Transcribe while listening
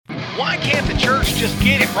Why can't the church just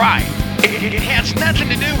get it right? It has nothing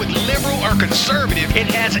to do with liberal or conservative. It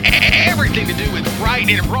has everything to do with right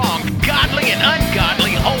and wrong, godly and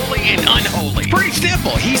ungodly, holy and unholy. Pretty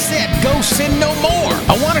simple. He said, go sin no more.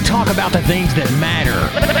 I want to talk about the things that matter.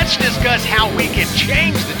 Let's discuss how we can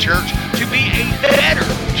change the church to be a better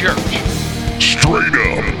church. Straight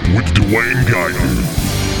Up with Dwayne Guyton.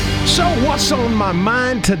 So what's on my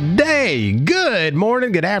mind today? Good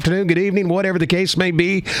morning, good afternoon, good evening, whatever the case may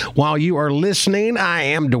be. While you are listening, I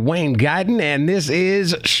am Dwayne Guyton, and this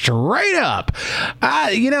is Straight Up.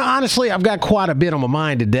 Honestly, I've got quite a bit on my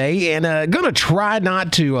mind today, and going to try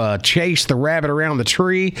not to chase the rabbit around the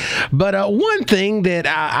tree. But one thing that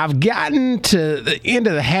I've gotten into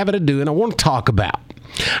the habit of doing, I want to talk about.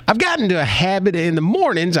 I've gotten into a habit in the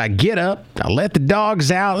mornings. I get up, I let the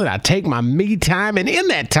dogs out, and I take my me time. And in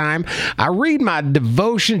that time, I read my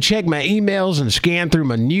devotion, check my emails, and scan through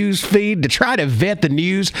my news feed to try to vet the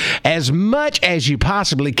news as much as you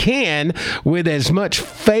possibly can with as much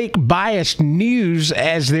fake biased news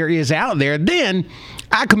as there is out there. Then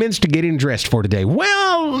I commence to getting dressed for today.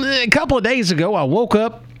 Well, a couple of days ago, I woke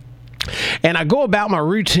up and I go about my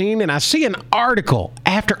routine, and I see an article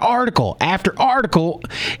after article after article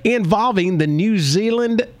involving the New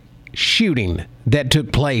Zealand shooting that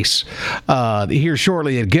took place here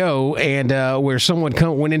shortly ago, and where someone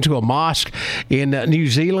went into a mosque in New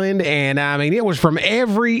Zealand. And I mean, it was from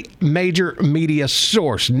every major media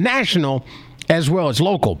source, national as well as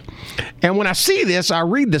local. And when I see this, I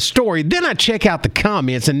read the story, then I check out the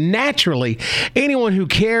comments, and naturally, anyone who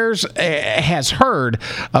cares has heard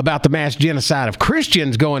about the mass genocide of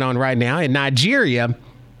Christians going on right now in Nigeria,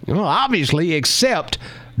 well, obviously, except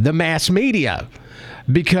the mass media,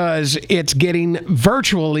 because it's getting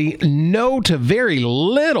virtually no to very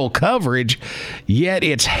little coverage, yet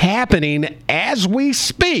it's happening as we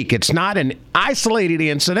speak. It's not an isolated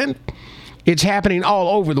incident. It's happening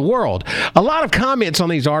all over the world. A lot of comments on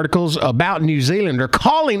these articles about New Zealand are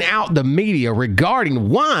calling out the media regarding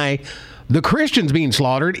why the Christians being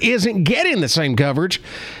slaughtered isn't getting the same coverage.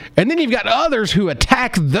 And then you've got others who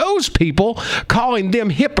attack those people, calling them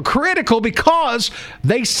hypocritical because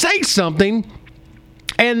they say something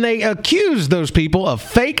and they accuse those people of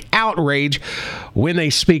fake outrage when they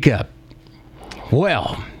speak up.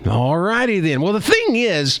 Well, alrighty then. Well, the thing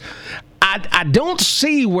is, I don't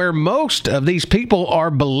see where most of these people are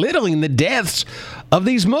belittling the deaths of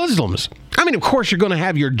these Muslims. I mean, of course, you're going to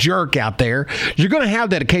have your jerk out there. You're going to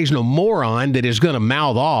have that occasional moron that is going to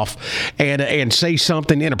mouth off and say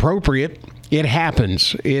something inappropriate. It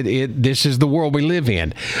happens. This is the world we live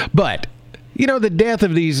in. But the death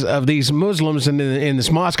of these Muslims in this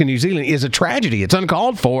mosque in New Zealand is a tragedy. It's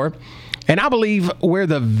uncalled for. And I believe where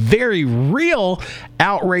the very real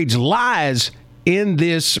outrage lies in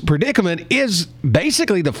this predicament is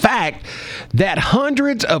basically the fact that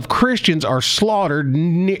hundreds of Christians are slaughtered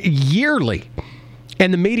yearly,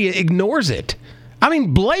 and the media ignores it. I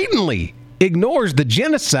mean, blatantly ignores the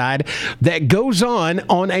genocide that goes on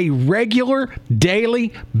a regular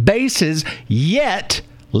daily basis, yet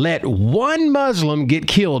let one Muslim get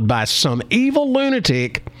killed by some evil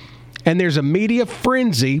lunatic, and there's a media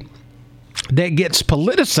frenzy that gets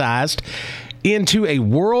politicized into a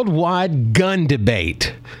worldwide gun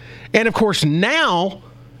debate. And of course, now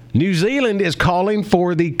New Zealand is calling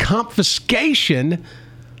for the confiscation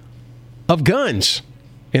of guns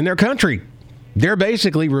in their country. They're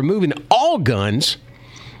basically removing all guns.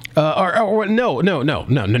 No.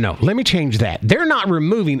 Let me change that. They're not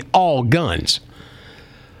removing all guns.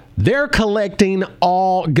 They're collecting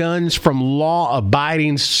all guns from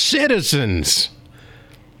law-abiding citizens.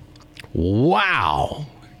 Wow.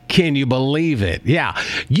 Can you believe it? Yeah.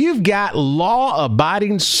 You've got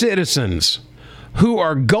law-abiding citizens who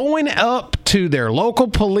are going up to their local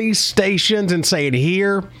police stations and saying,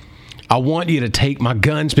 here, I want you to take my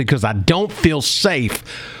guns because I don't feel safe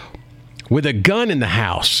with a gun in the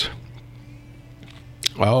house.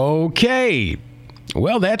 Okay.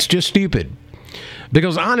 Well, that's just stupid.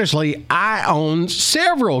 Because honestly, I own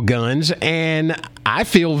several guns and I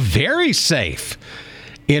feel very safe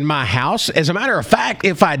in my house. As a matter of fact,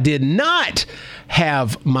 if I did not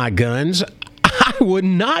have my guns, I would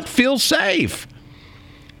not feel safe.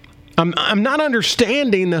 I'm not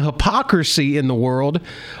understanding the hypocrisy in the world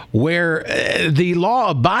where the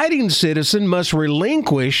law-abiding citizen must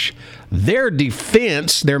relinquish their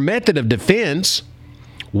defense, their method of defense,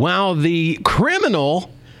 while the criminal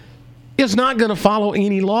is not going to follow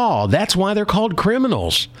any law. That's why they're called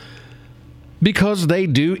criminals, because they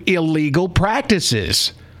do illegal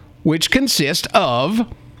practices, which consist of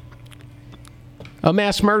a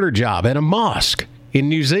mass murder job at a mosque in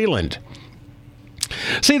New Zealand.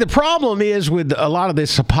 See, the problem is with a lot of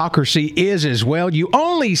this hypocrisy is as well, you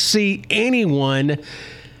only see anyone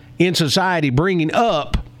in society bringing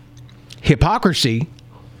up hypocrisy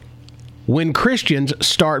when Christians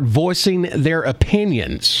start voicing their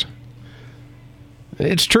opinions.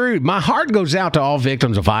 It's true. My heart goes out to all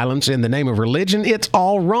victims of violence in the name of religion. It's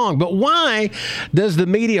all wrong. But why does the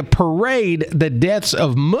media parade the deaths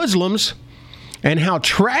of Muslims and how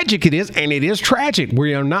tragic it is? And it is tragic.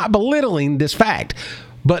 We are not belittling this fact.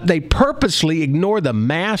 But they purposely ignore the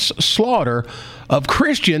mass slaughter of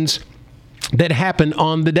Christians that happen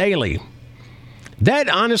on the daily. That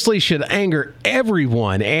honestly should anger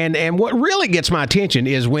everyone. And what really gets my attention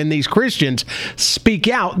is when these Christians speak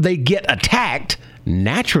out, they get attacked.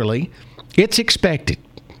 Naturally, it's expected.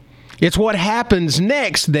 It's what happens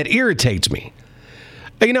next that irritates me.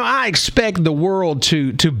 You know, I expect the world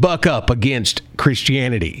to buck up against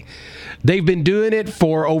Christianity. They've been doing it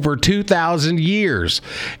for over 2,000 years.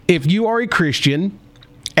 If you are a Christian,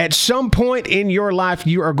 at some point in your life,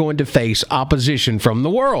 you are going to face opposition from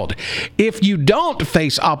the world. If you don't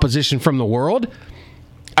face opposition from the world,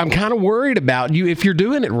 I'm kind of worried about you if you're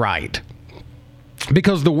doing it right.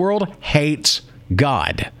 Because the world hates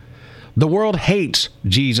God. The world hates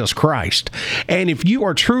Jesus Christ. And if you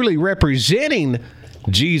are truly representing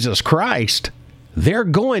Jesus Christ, they're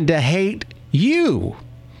going to hate you.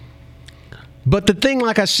 But the thing,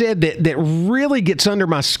 like I said, that really gets under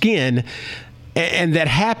my skin, and that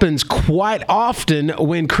happens quite often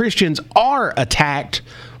when Christians are attacked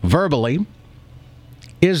verbally,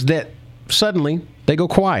 is that suddenly they go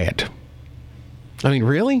quiet. I mean,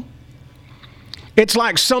 really? It's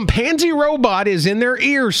like some pansy robot is in their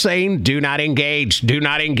ear saying, do not engage, do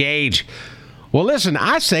not engage. Well, listen,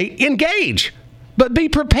 I say engage, but be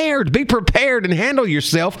prepared and handle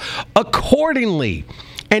yourself accordingly.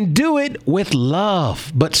 And do it with love,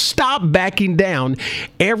 but stop backing down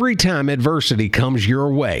every time adversity comes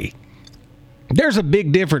your way. There's a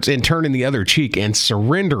big difference in turning the other cheek and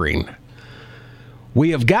surrendering.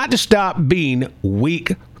 We have got to stop being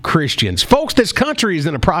weak Christians. Folks, this country is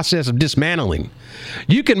in a process of dismantling.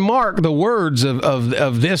 You can mark the words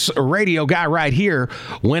of this radio guy right here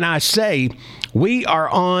when I say we are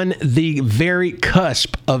on the very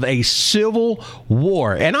cusp of a civil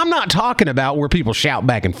war. And I'm not talking about where people shout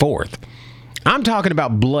back and forth. I'm talking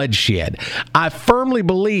about bloodshed. I firmly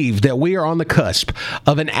believe that we are on the cusp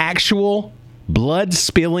of an actual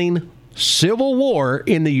blood-spilling civil war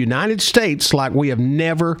in the United States like we have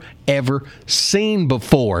never, ever seen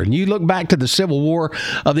before. And you look back to the Civil War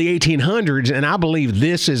of the 1800s, and I believe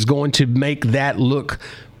this is going to make that look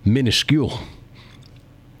minuscule.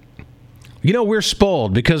 You know, we're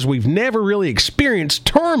spoiled because we've never really experienced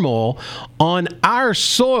turmoil on our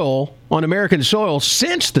soil, on American soil,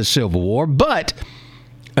 since the Civil War. But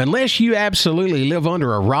unless you absolutely live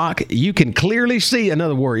under a rock, you can clearly see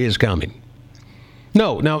another war is coming.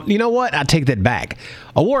 No, you know what? I take that back.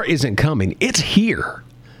 A war isn't coming. It's here.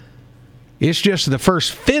 It's just the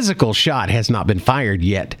first physical shot has not been fired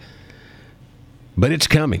yet. But it's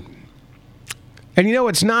coming. And you know,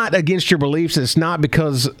 it's not against your beliefs. It's not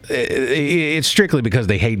because, it's strictly because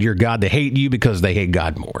they hate your God. They hate you because they hate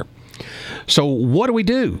God more. So what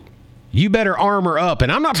do? You better armor up.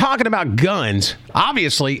 And I'm not talking about guns.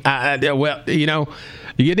 Obviously, well, you know,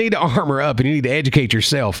 you need to armor up and you need to educate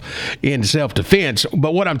yourself in self-defense.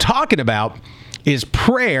 But what I'm talking about is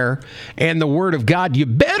prayer and the Word of God. You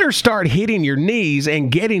better start hitting your knees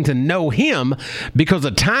and getting to know Him, because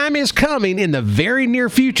the time is coming in the very near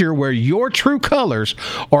future where your true colors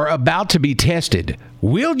are about to be tested.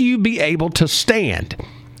 Will you be able to stand?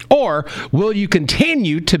 Or will you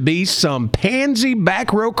continue to be some pansy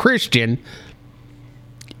back row Christian,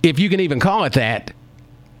 if you can even call it that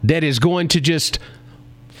is going to just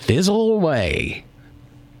fizzle away?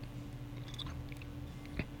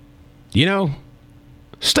 You know,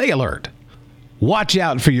 stay alert. Watch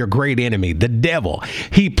out for your great enemy, the devil.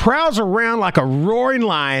 He prowls around like a roaring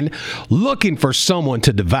lion looking for someone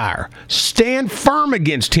to devour. Stand firm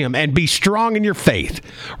against him and be strong in your faith.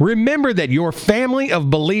 Remember that your family of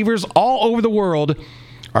believers all over the world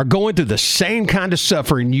are going through the same kind of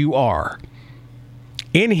suffering you are.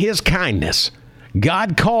 In His kindness,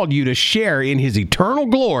 God called you to share in His eternal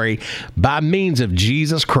glory by means of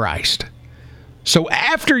Jesus Christ. So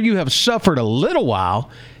after you have suffered a little while,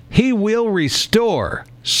 He will restore,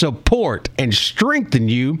 support, and strengthen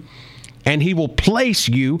you, and He will place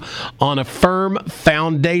you on a firm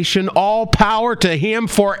foundation. All power to Him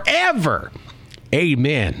forever.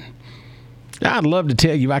 Amen. I'd love to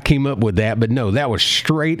tell you I came up with that, but no, that was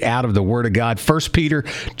straight out of the Word of God. 1 Peter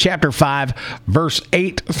chapter 5, verse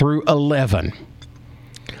 8 through 11.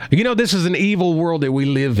 You know, this is an evil world that we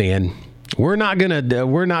live in. We're not gonna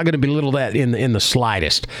belittle that in the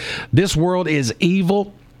slightest. This world is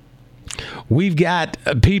evil. We've got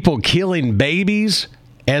people killing babies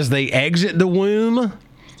as they exit the womb.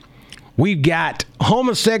 We've got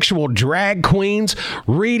homosexual drag queens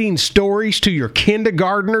reading stories to your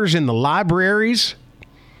kindergartners in the libraries.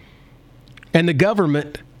 And the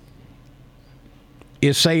government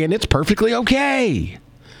is saying it's perfectly okay.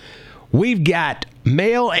 We've got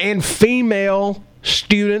male and female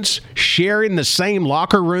students sharing the same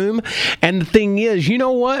locker room. And the thing is, you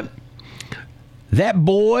know what? That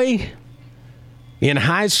boy in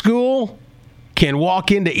high school can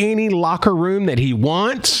walk into any locker room that he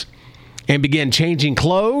wants and begin changing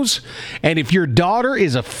clothes. And if your daughter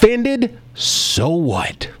is offended, so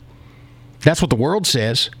what? That's what the world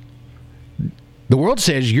says. The world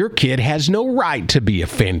says your kid has no right to be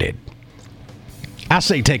offended. I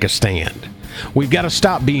say take a stand. We've got to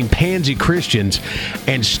stop being pansy Christians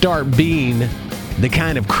and start being the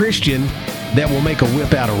kind of Christian that will make a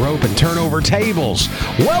whip out of rope and turn over tables.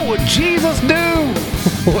 What would Jesus do?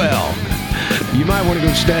 Well, you might want to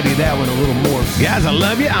go study that one a little more. Guys, I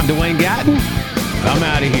love you. I'm Dwayne Guyton. I'm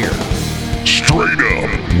out of here. Straight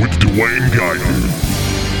Up with Dwayne Guyton.